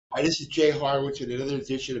Hi, this is Jay Horowitz in another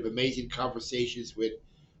edition of Amazing Conversations with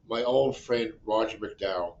my old friend Roger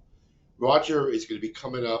McDowell. Roger is going to be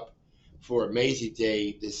coming up for Amazing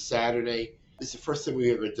Day this Saturday. This is the first time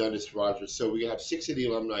we've ever done this, Roger. So we're going to have six of the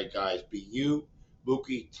alumni guys be you,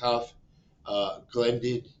 Mookie, Tuff,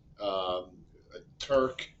 Glendon,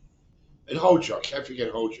 Turk, and Hojo. I can't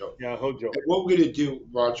forget Hojo. Yeah, Hojo. And what we're going to do,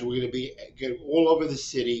 Roger, we're going to be getting all over the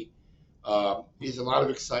city. There's a lot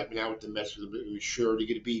of excitement now with the Mets. We're sure they're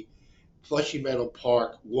going to be Flushing Meadow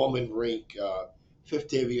Park, Woman Rink,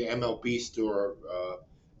 Fifth Avenue MLB store,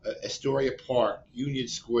 Astoria Park, Union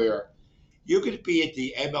Square. You're going to be at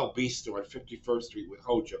the MLB store on 51st Street with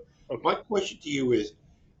Hojo. Okay. My question to you is,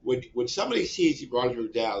 when somebody sees you, Roger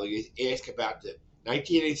McDowell, they ask about the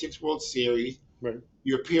 1986 World Series, Right.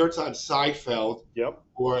 your appearance on Seinfeld, Yep.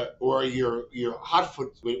 or your hot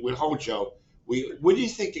foot with Hojo, what do you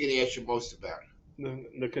think they're going to ask you most about?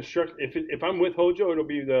 The construct. If I'm with Hojo, it'll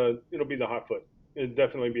be the hot foot. It'll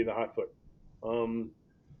definitely be the hot foot. Um,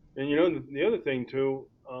 and the other thing too,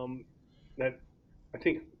 that I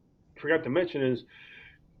think forgot to mention is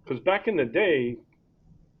because back in the day,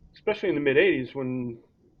 especially in the mid '80s when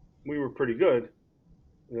we were pretty good,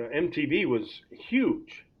 MTV was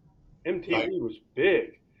huge. Right. MTV was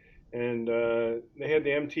big, and they had the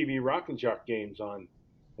MTV Rock and Jock games on,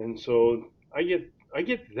 and so I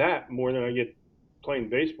get that more than I get playing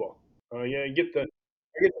baseball. Yeah, I get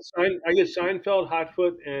Seinfeld,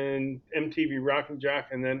 Hotfoot, and MTV Rock and Jock,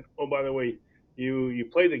 and then oh by the way, you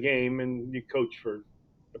play the game and you coach for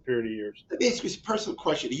a period of years. Let me ask you a personal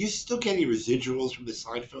question. Are you still getting residuals from the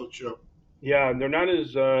Seinfeld show? Yeah, they're not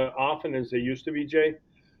as often as they used to be, Jay.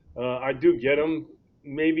 I do get them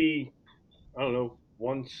maybe I don't know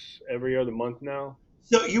once every other month now.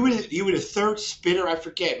 So you were the third spinner. I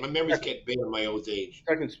forget. My memory's getting bad in my old age.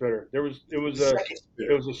 Second spitter. The second It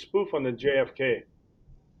spinner. was a spoof on the JFK.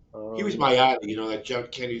 He was Um, my idol. That John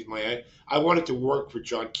Kennedy was my idol. I wanted to work for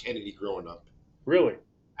John Kennedy growing up. really,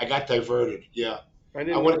 I got diverted. Yeah, I I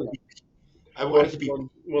didn't know wanted to that. be. I wanted to be.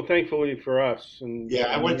 Thankfully for us, and Yeah,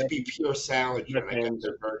 I wanted to be pure salad, Met John. I got fans,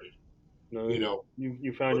 diverted. no, You know.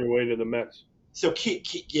 you found your way to the Mets So,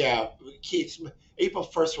 yeah, Keith, April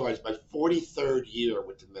 1st was my 43rd year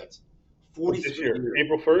with the Mets. this 43 year, years.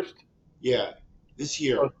 April 1st. Yeah, this Oh,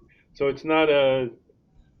 year. so it's not an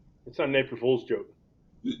April Fool's joke.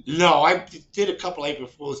 No, I did a couple April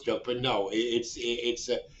Fool's joke, but no, it's.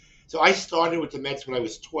 So I started with the Mets when I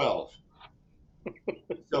was 12.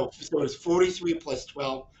 So it's 43 plus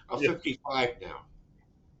 12. I'm Yeah, 55 now.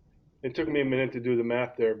 it took me a minute to do the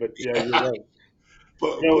math there, but yeah, you're Yeah, right.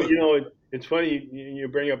 but but It's funny you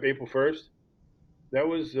bring up April 1st. That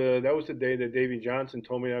was the day that Davy Johnson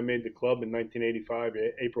told me I made the club in 1985,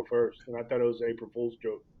 April 1st, and I thought it was an April Fool's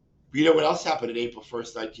joke. you know what else happened on April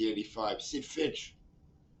 1st, 1985? Sid Finch.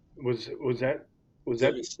 Was that?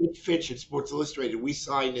 Sid Finch at Sports Illustrated. We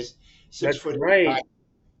signed this six That's foot guy right.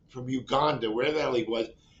 from Uganda, wherever the hell he was,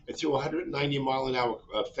 and threw a 190 mile an hour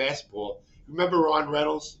fastball. Remember Ron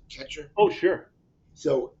Reynolds, catcher? Oh, sure.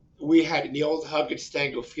 So we had in the old Huggins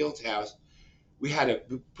Stango Field House, we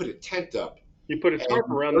put a tent up, You put a and tarp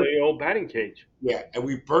around the old batting cage. yeah, and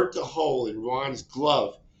we burnt the hole in Ron's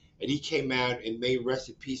glove, and he came out and made rest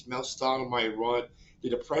in peace. Mel Stottlemyre and Ron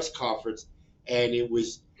did a press conference, and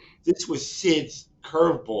this was Sid's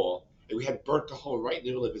curveball, and we had burnt the hole right in the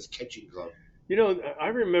middle of his catching glove. I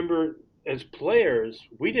remember as players,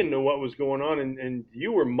 we didn't know what was going on, and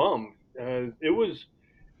you were mum. It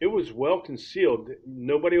was well concealed.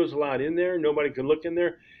 Nobody was allowed in there. Nobody could look in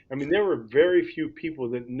there. I mean, there were very few people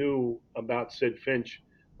that knew about Sid Finch,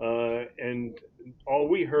 and all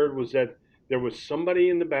we heard was that there was somebody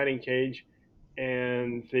in the batting cage,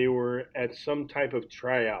 and they were at some type of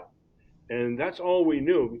tryout, and that's all we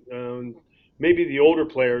knew. Maybe the older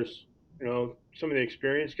players, some of the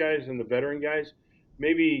experienced guys and the veteran guys,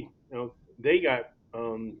 maybe they got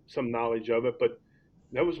some knowledge of it. But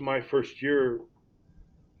that was my first year.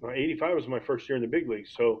 '85 was my first year in the big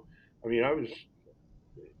leagues. So, I mean, I was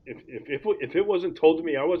if it wasn't told to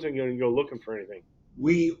me, I wasn't going to go looking for anything.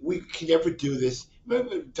 We can never do this.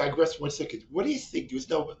 Remember, digress 1 second. What do you think? There was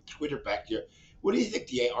no Twitter back there. What do you think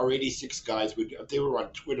our 86 guys would, if they were on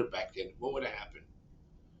Twitter back then, what would have happened?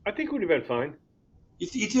 I think it would have been fine.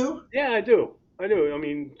 You do? Yeah, I do. I do. I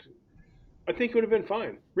mean, I think it would have been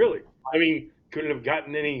fine. Really. I mean, couldn't have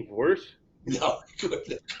gotten any worse. No, it couldn't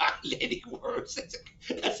have gotten any worse.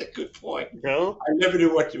 That's a good point. You know? I never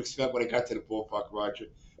knew what to expect when I got to the ballpark, Roger.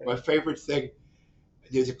 My favorite thing,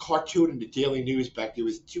 there's a cartoon in the Daily News back there.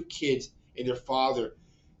 Was two kids and their father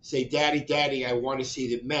say, "Daddy, Daddy, I want to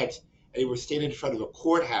see the Mets." And they were standing in front of a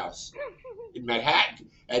courthouse. in Manhattan,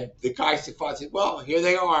 and the guy said, "Well, here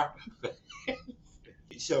they are."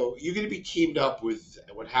 So you're going to be teamed up with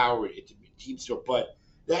Howard at the team store, but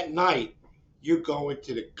that night you're going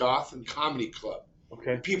to the Gotham Comedy Club,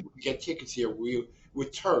 Okay. and people can get tickets here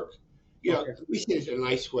with Turk. Okay. We say it in a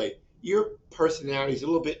nice way. Your personality is a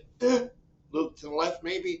little bit, a little to the left,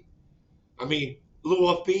 maybe. I mean, a little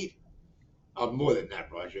offbeat. More than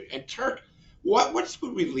that, Roger. And Turk, what's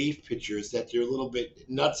with relief pitchers that they're a little bit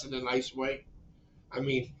nuts in a nice way? I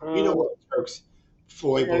mean, you know Um, what Turk's yeah,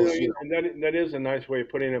 foibles, you know. and that is a nice way of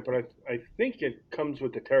putting it, but I think it comes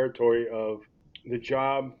with the territory of the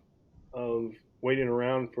job of waiting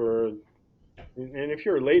around for, and if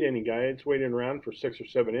you're a late inning guy, it's waiting around for 6 or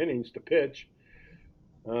 7 innings to pitch,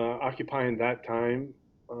 occupying that time,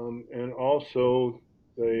 and also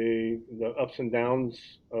the ups and downs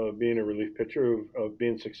of being a relief pitcher, of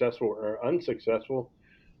being successful or unsuccessful,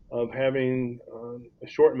 of having a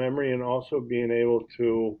short memory, and also being able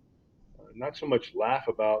to not so much laugh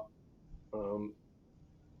about um,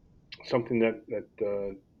 something that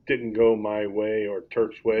didn't go my way or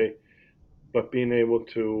Turk's way, but being able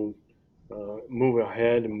to move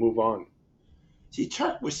ahead and move on. See,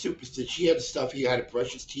 Turk was superstitious. He had the stuff. He had to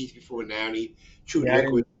brush his teeth before now, and he chewed Yeah,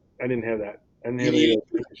 liquid. I didn't have that. I didn't You, have any of you, those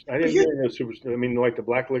super. I but didn't you, have any of those super. I mean, like the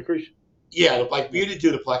black licorice. yeah, like you didn't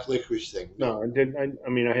do the black licorice thing. No, No, I did. I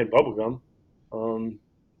mean, I had bubble gum,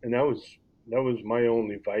 and that was my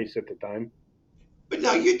only vice at the time. but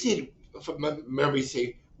no, you did. From my memory,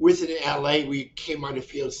 say, was it in L.A. where you came on the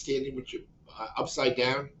field standing with your upside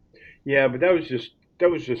down? Yeah, but that was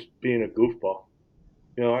just being a goofball.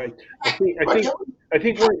 You know, I think I Right,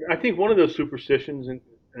 think I think one of those superstitions,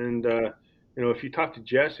 and if you talk to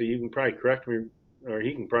Jesse, you can probably correct me, or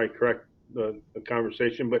he can probably correct the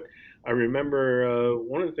conversation. But I remember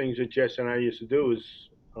one of the things that Jesse and I used to do is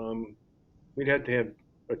um, we'd have to have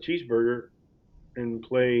a cheeseburger and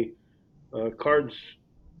play cards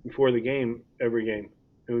before the game every game.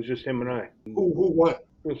 It was just him and I. who won?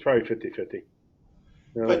 It was probably 50-50.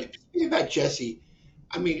 You know? But speaking about Jesse,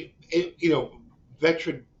 I mean,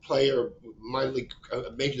 veteran player, minor league,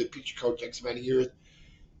 major league pitcher coach, X amount of years.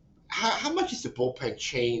 How much has the bullpen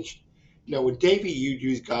changed? When Davey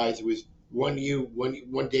used guys, it was one day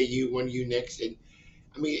you, one you next, and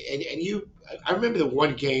I mean, and you. I remember the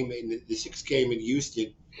one game in the sixth game in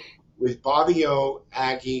Houston with Bobby O,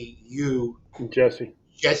 Aggie, you, Jesse.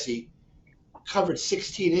 Jesse covered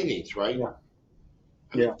 16 innings, right? Yeah.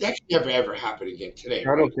 I mean, Yeah. that should never ever happen again today,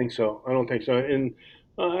 I don't right? think so. I don't think so. And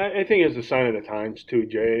I think it's a sign of the times too,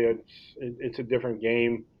 Jay. It's a different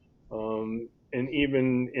game, and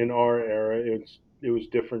even in our era, it was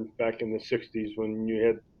different back in the '60s when you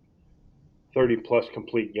had 30 plus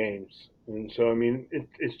complete games. And so I mean,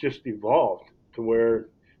 it's just evolved to where,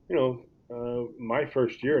 my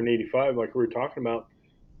first year in '85, like we were talking about,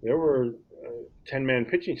 there were 10-man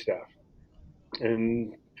pitching staff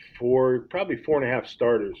and probably 4.5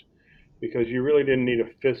 starters, because you really didn't need a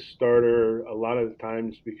fifth starter a lot of the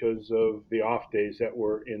times because of the off days that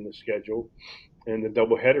were in the schedule and the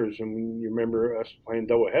double headers. And you remember us playing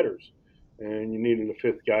double headers, and you needed a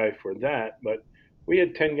fifth guy for that. But we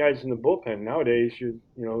had 10 guys in the bullpen. Nowadays,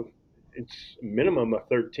 it's a minimum of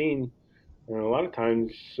 13, and a lot of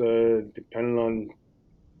times, depending on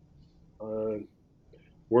uh,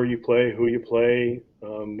 where you play, who you play,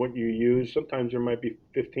 what you use, sometimes there might be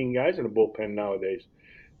 15 guys in a bullpen nowadays.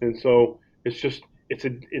 And so it's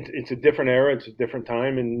a different era, it's a different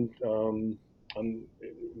time, and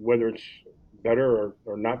whether it's better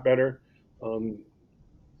or not better, um,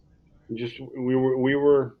 just we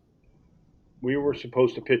were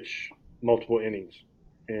supposed to pitch multiple innings,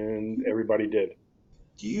 and everybody did.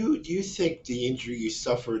 Do you think the injury you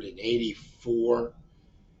suffered in '84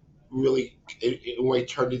 really in a way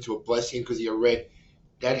turned into a blessing because you read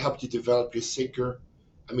that helped you develop your sinker?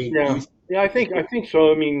 I mean, do Yeah, you yeah, I think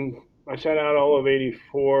so. I mean, I sat out all of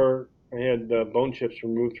 '84. I had bone chips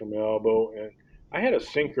removed from my elbow, and I had a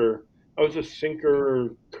sinker. I was a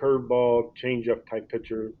sinker, curveball, changeup type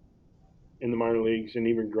pitcher in the minor leagues, and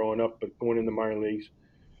even growing up, but going in the minor leagues,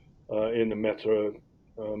 in the Metro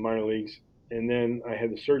minor leagues. And then I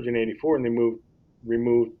had the surgery in '84, and they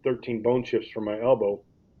removed 13 bone chips from my elbow,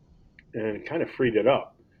 and it kind of freed it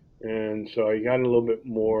up. And so I got a little bit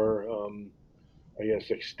more, I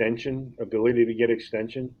guess, ability to get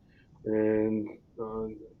extension, and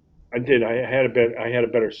I did. I had a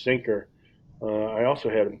better sinker. I also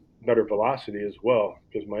had a better velocity as well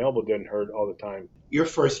because my elbow didn't hurt all the time. your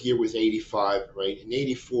first year was '85, right? In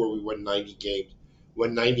 '84, we won 90 games,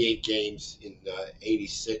 won 98 games in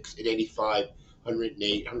 '86, in '85,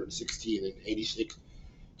 108, 116, and '86.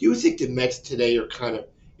 Do you think the Mets today are kind of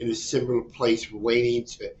in a similar place, waiting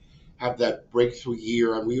to have that breakthrough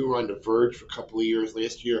year. I mean, we were on the verge for a couple of years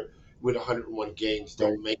last year with 101 games, Right.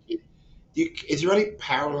 don't make it. Is there any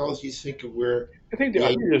parallels you think of where I the think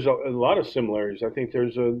there's a lot of similarities. I think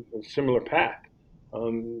there's a similar path.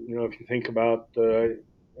 If you think about,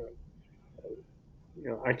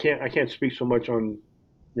 I can't speak so much on,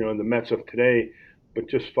 the Mets of today, but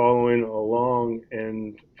just following along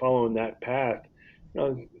and following that path. You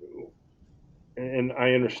know, and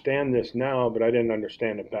I understand this now, but I didn't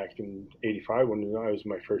understand it back in '85 when I was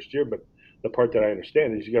my first year. But the part that I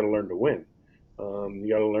understand is you got to learn to win. You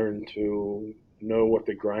got to learn to know what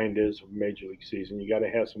the grind is of a major league season. You got to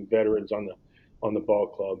have some veterans on the ball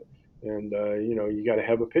club, and you got to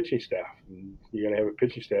have a pitching staff. And you got to have a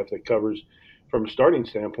pitching staff that covers, from a starting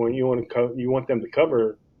standpoint, you want them to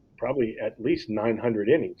cover probably at least 900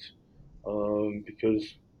 innings,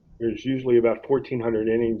 because there's usually about 1,400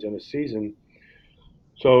 innings in a season.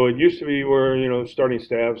 So it used to be where starting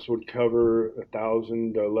staffs would cover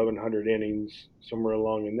 1,000 to 1,100 innings somewhere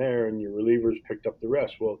along in there, and your relievers picked up the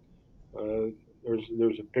rest. Well,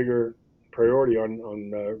 there's a bigger priority on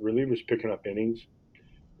relievers picking up innings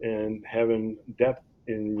and having depth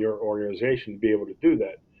in your organization to be able to do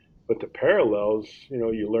that. But the parallels,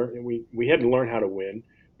 you learn. We had to learn how to win.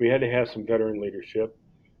 We had to have some veteran leadership,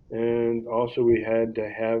 and also we had to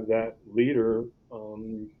have that leader.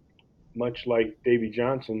 Much like Davy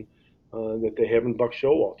Johnson, that they have in Buck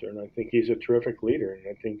Showalter, and I think he's a terrific leader. And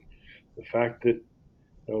I think the fact that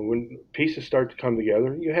when pieces start to come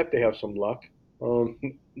together, you have to have some luck,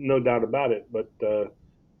 no doubt about it. But the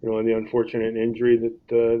unfortunate injury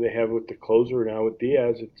that they have with the closer now with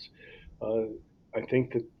Diaz, uh, I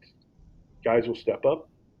think that guys will step up.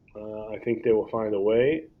 I think they will find a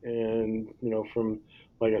way, and from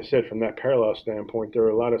like I said, from that parallel standpoint, there are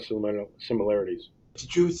a lot of similarities.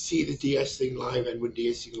 did you see the DS thing live and when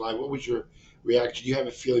DS thing live? What was your reaction? Do you have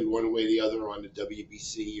a feeling one way or the other on the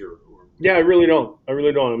WBC or Yeah, I really don't. I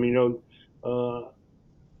really don't. I mean,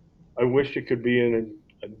 I wish it could be in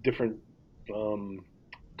a different um,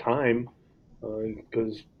 time,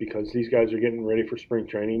 because these guys are getting ready for spring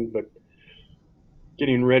training, but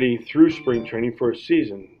getting ready through spring training for a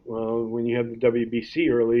season. When you have the WBC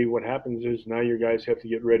early, what happens is now your guys have to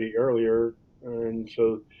get ready earlier, and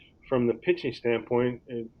so from the pitching standpoint,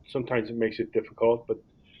 sometimes it makes it difficult. But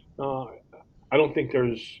uh, I don't think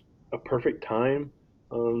there's a perfect time,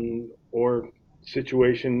 or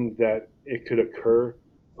situation that it could occur.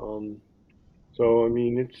 Um, so I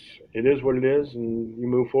mean, it is what it is, and you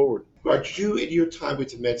move forward. But you, in your time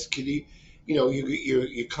with the Mets, can you,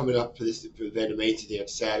 you're coming up for this event, Amazing Day on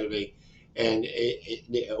Saturday, and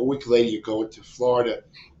a week later you're going to Florida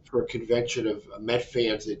for a convention of Met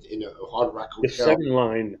fans in a Hard Rock The hotel. seven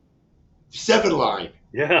line, Seven line.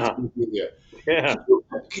 yeah, Yeah. yeah,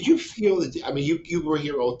 Could you feel that? I mean, you were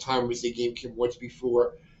here old timers. The game came once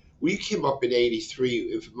before. When you came up in '83,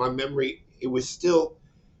 if my memory, it was still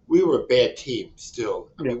we were a bad team. Still,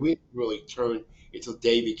 I yeah. mean, we didn't really turn until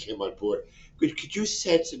Davey came on board. Could you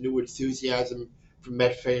sense a new enthusiasm from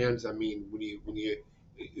Met fans? I mean, when you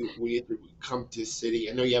come to the city,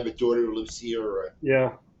 I know you have a daughter who lives here. Or,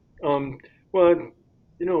 Yeah. Um, well,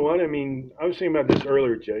 you know what? I mean, I was thinking about this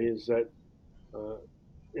earlier, Jay, is that, uh,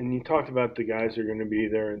 and you talked about the guys that are going to be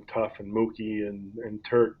there, and Tough and Mookie and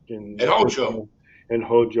Turk and Ocho, and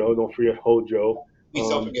Hojo. Don't forget Hojo. please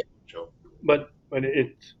don't Um, forget Ocho. but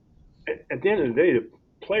it's at the end of the day, the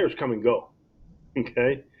players come and go.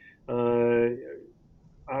 Okay. Uh,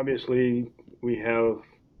 Obviously, we have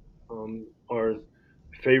our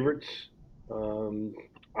favorites. Um,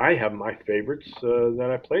 I have my favorites that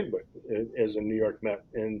I played with as a New York Met,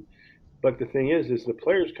 and but the thing is the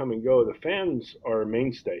players come and go. The fans are a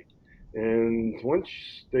mainstay, and once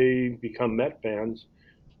they become Met fans,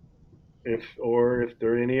 if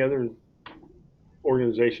they're any other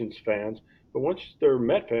organization's fans, but once they're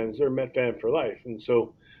Met fans, they're Met fan for life. And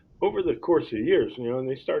so, over the course of years, and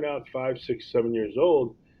they start out 5, 6, 7 years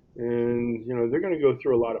old, and they're going to go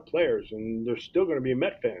through a lot of players, and they're still going to be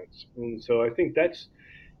Met fans. And so, I think that's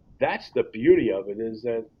the beauty of it, is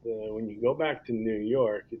that when you go back to New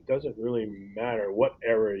York, it doesn't really matter what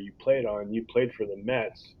era you played on. You played for the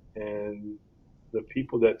Mets, and the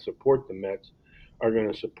people that support the Mets are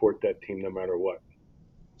going to support that team no matter what.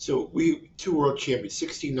 So we two world champions.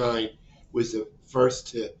 '69 was the first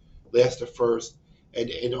to last the first, and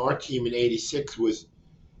our team in '86 was.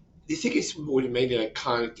 Do you think it would have made it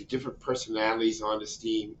iconic? The different personalities on this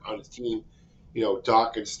team,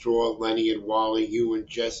 Doc and Straw, Lenny and Wally, you and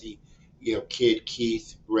Jesse, Kid,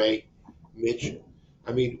 Keith, Ray, Mitch.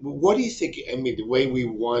 I mean, what do you think? I mean, the way we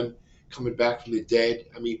won, coming back from the dead.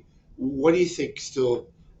 I mean, what do you think still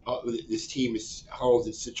this team is holds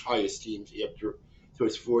its such high esteem after so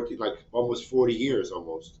it's 40 like almost 40 years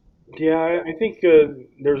almost. Yeah, I think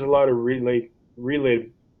there's a lot of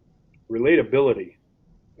relatability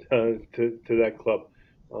to that club.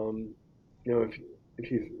 Um, if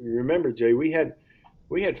you remember, Jay, we had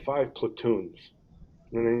five platoons,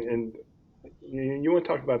 and you want to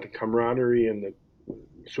talk about the camaraderie and the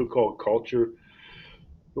so-called culture.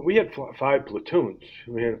 But we had five platoons.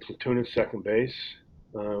 We had a platoon at second base.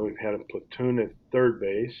 We've had a platoon at third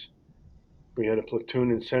base. We had a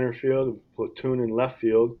platoon in center field, a platoon in left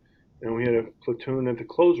field, and we had a platoon at the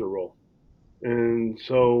closer role. And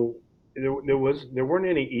so there weren't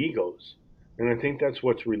any egos, and I think that's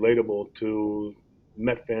what's relatable to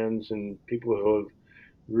Met fans and people who have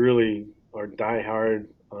really are diehard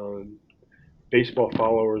baseball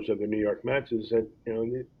followers of the New York Mets. Is that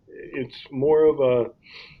it's more of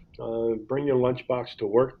a bring your lunchbox to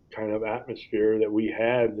work kind of atmosphere that we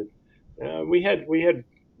had. We had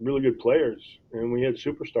really good players and we had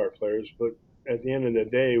superstar players, but at the end of the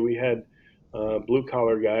day, we had blue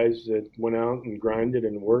collar guys that went out and grinded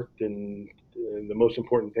and worked, and the most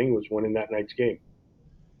important thing was winning that night's game.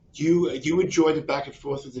 Do you enjoy the back and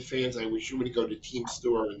forth with the fans? I wish you would go to Team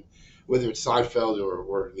Store and whether it's Seinfeld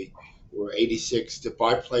or 86 to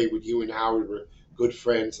buy play with you and Howard were good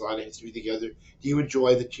friends, a lot of history together. Do you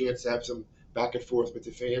enjoy the chance to have some back and forth with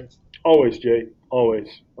the fans? Always, Jay, always.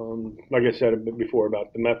 Like I said a bit before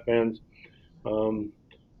about the Met fans, um,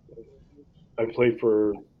 I played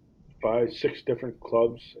for five, six different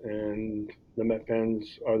clubs, and the Met fans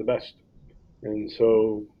are the best. And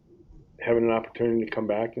so having an opportunity to come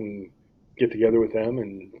back and get together with them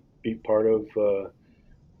and be part of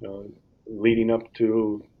leading up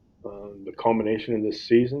to the culmination of this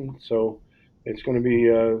season. So it's going to be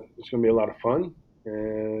a lot of fun,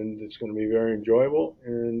 and it's going to be very enjoyable,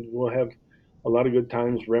 and we'll have a lot of good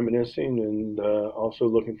times reminiscing and also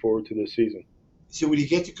looking forward to this season. So when you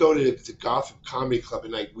get to go to the Gotham Comedy Club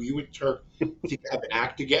at night, will you and Turk think have an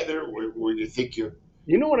act together, or do you think you're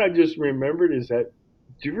You know what I just remembered is that,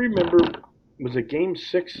 do you remember, was it game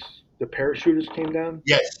six, the parachuters came down?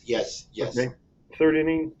 yes, yes, yes, Okay. Third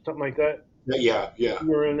inning, something like that. yeah, yeah, You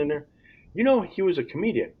were in there. He was a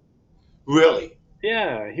comedian. really?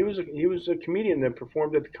 Yeah, he was a comedian that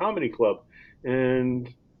performed at the comedy club,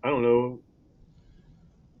 and I don't know.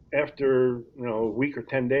 After a week or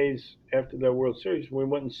 10 days after that World Series, we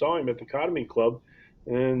went and saw him at the comedy club,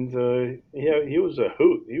 and yeah, he was a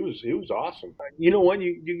hoot. He was awesome. You know what?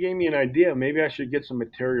 You gave me an idea. Maybe I should get some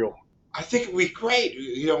material. I think it'd be great.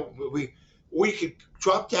 We could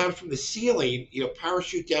drop down from the ceiling,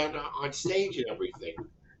 parachute down on stage and everything.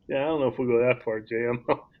 Yeah, I don't know if we'll go that far, Jay.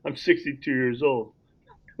 I'm 62 years old.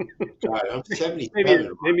 God, I'm Maybe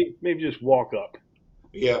 77. maybe just walk up.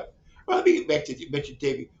 Yeah. Well, let me get back to you mentioned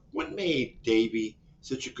Davey. What made Davey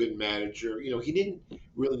such a good manager? He didn't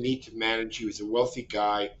really need to manage. He was a wealthy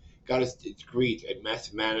guy, got his degree, a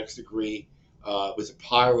mathematics degree, was a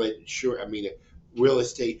pilot, sure, I mean, real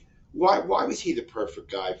estate. Why was he the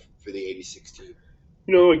perfect guy for the 86 team?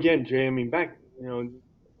 Again, Jay. I mean, back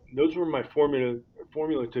those were my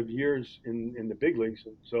formulative years in the big leagues.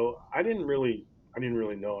 And so I didn't really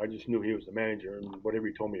know. I just knew he was the manager, and whatever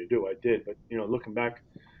he told me to do, I did. But looking back,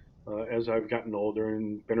 as I've gotten older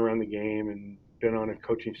and been around the game and been on a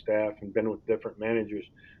coaching staff and been with different managers,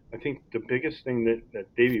 I think the biggest thing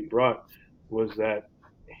that Davey brought was that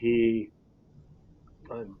he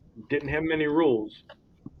uh, didn't have many rules,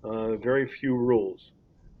 very few rules,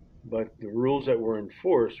 but the rules that were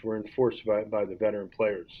enforced by the veteran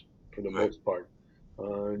players for the Right. most part.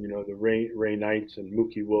 The Ray Knights and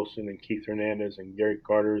Mookie Wilson and Keith Hernandez and Gary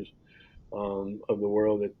Carter's of the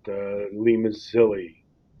world, at Lee Mazzilli,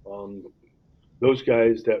 um, those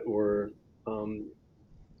guys that were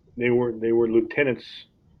they were lieutenants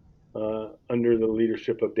under the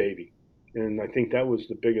leadership of Davey, and I think that was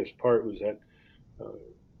the biggest part was that uh,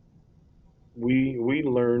 we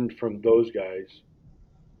learned from those guys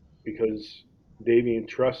because Davey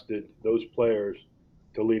entrusted those players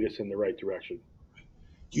to lead us in the right direction.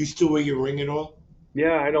 Do you still wear your ring at all?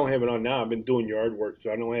 Yeah, I don't have it on now. I've been doing yard work,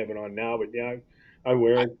 so I don't have it on now. But yeah, I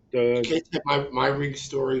wear I it. can't tell my ring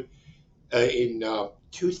story. In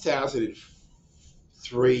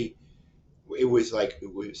 2003,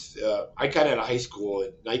 I got out of high school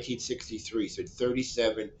in 1963, so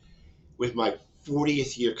 37 was my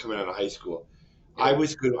 40th year coming out of high school. I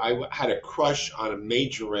was good. Had a crush on a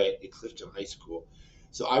majorette at Clifton High School,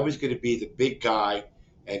 so I was going to be the big guy.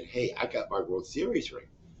 And hey, I got my World Series ring.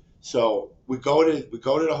 So we go to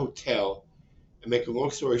the hotel, and make a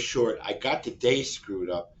long story short, I got the day screwed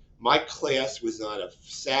up. My class was on a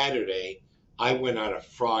Saturday. I went on a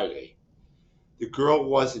Friday. The girl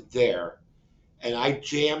wasn't there, and I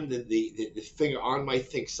jammed the finger on my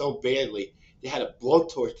thing so badly they had to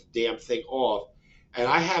blowtorch the damn thing off. And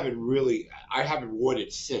I haven't worn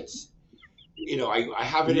it since. I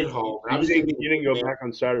have it at home. And I was going to be You didn't go back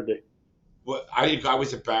on Saturday. well, I didn't. I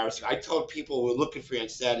was embarrassed. I told people we're looking for you on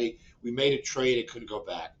Saturday. We made a trade and couldn't go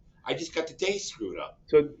back. I just got the day screwed up.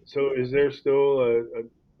 So is there still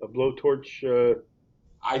a blowtorch?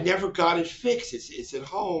 I never got it fixed. It's at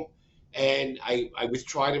home, and I was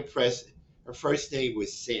trying to impress. Her first name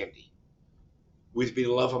was Sandy. Was be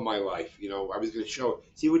the love of my life. I was going to show her.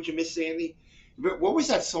 See what you miss, Sandy? What was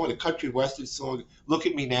that song? The country western song. Look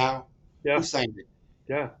at me now. Yeah, Who sang it?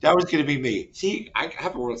 yeah. That was going to be me. See, I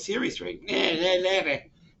have a World Series ring.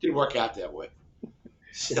 Didn't work out that way.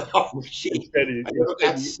 So, I never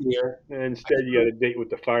got to see her. Instead, you had a date with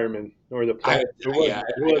the fireman or the plumber. Who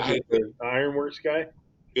was it? The ironworks guy?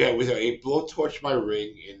 Yeah, it was a blowtorch my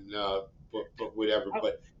ring, and but whatever.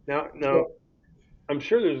 But Now, I'm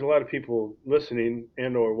sure there's a lot of people listening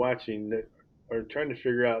and or watching that are trying to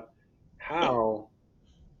figure out how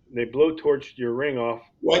they blowtorched your ring off.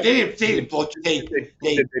 well, they didn't blow. Did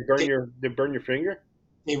they burn your finger?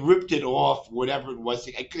 They ripped it off, whatever it was.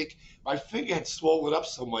 My finger had swollen up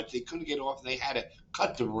so much they couldn't get it off. They had to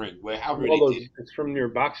cut the ring. However they did. It's from your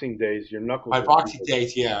boxing days. Your knuckles. My boxing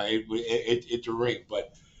days, yeah, it's a ring.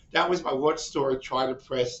 But that was my one story trying to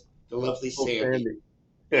press the lovely Sandy.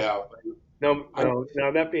 Yeah.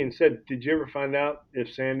 Now that being said, did you ever find out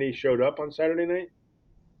if Sandy showed up on Saturday night?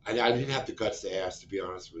 I didn't have the guts to ask, to be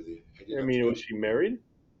honest with you. I mean, was she married?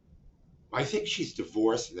 I think she's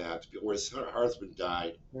divorced now. Her husband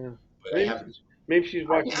died. Yeah. But Maybe she's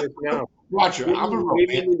watching this now. Roger, I'm a romantic.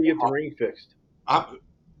 Maybe you need to get the ring fixed.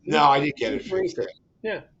 No, I didn't get it fixed.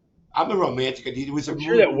 Yeah. I'm a romantic. It was I'm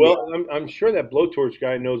sure that blowtorch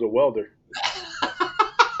guy knows a welder.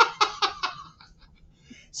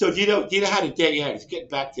 So do you know how the day ends? Getting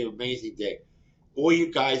back to Amazing Day. All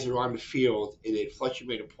you guys are on the field at Fletcher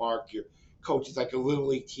Manor Park. Your coach is like a little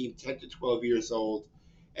league team, 10 to 12 years old,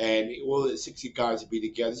 and all the 60 guys will be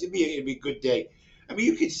together. It'd be a good day. I mean,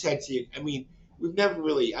 you can sense it. I mean,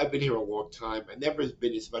 I've been here a long time. I've never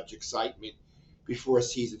been as much excitement before a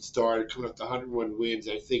season started, coming up to 101 wins.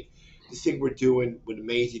 I think the thing we're doing with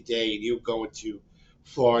Amazing Day and you going to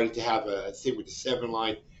Florida to have a thing with the 7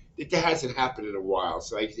 line, that hasn't happened in a while.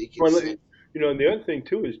 So I think and the other thing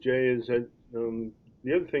too is, Jay, is that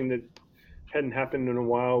the other thing that hadn't happened in a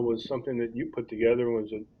while was something that you put together and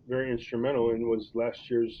was very instrumental in was last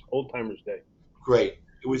year's Old Timers Day. Great.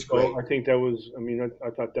 It was great. So I think that was. I mean, I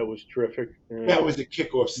thought that was terrific. That was a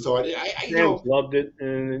kickoff start. Fans loved it,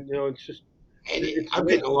 and it's just. And I'm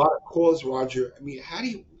getting a lot of calls, Roger. I mean, how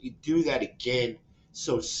do you do that again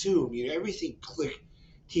so soon? Everything clicked.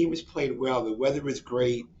 Team was playing well. The weather was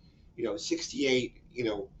great. 68.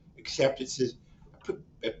 Acceptances.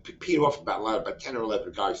 I peed off about 10 or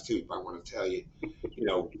 11 guys too. If I want to tell you,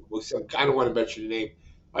 I don't want to mention the name.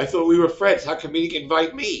 I thought we were friends. How come you didn't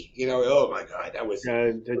invite me? Oh my God, that was.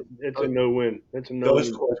 It's a no-win. That's a no-win.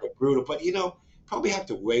 Those calls were brutal, but probably have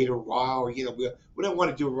to wait a while. We don't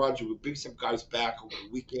want to do, Roger. We bring some guys back over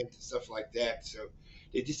the weekend and stuff like that. So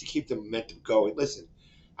just to keep the momentum going. Listen,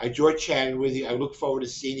 I enjoyed chatting with you. I look forward to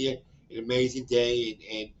seeing you an Amazing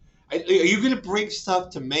Day. And are you going to bring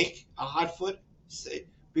stuff to make a hot foot?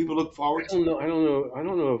 People look forward to. I don't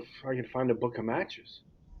know if I can find a book of matches.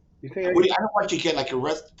 You think? I don't want you to get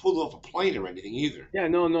arrested, pulled off a plane or anything either. Yeah,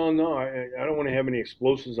 no. I don't want to have any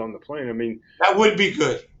explosives on the plane. I mean, that would be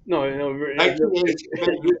good. No, it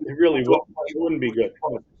really wouldn't be good.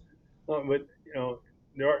 But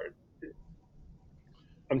there are.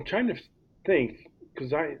 I'm trying to think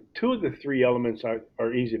because two of the 3 elements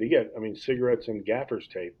are easy to get. I mean, cigarettes and gaffer's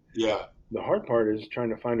tape. Yeah. The hard part is trying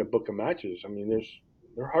to find a book of matches. I mean,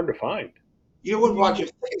 they're hard to find. You know what, Roger?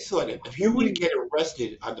 If you were to get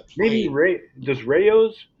arrested on the plane, maybe does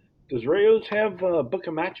Rayos have a book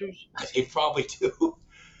of matches? They probably do.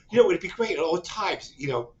 It'd be great at all times.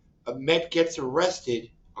 A Met gets arrested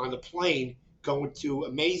on the plane going to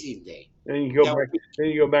Amazing Day. And you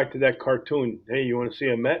go back to that cartoon. Hey, you want to see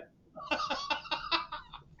a Met?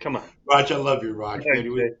 Come on, Roger. I love you, Roger. Thanks,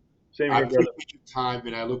 anyway, same I here, brother. appreciate your time,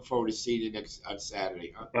 and I look forward to seeing you on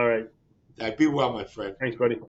Saturday. Huh? All right. Be well, my friend. Thanks, buddy.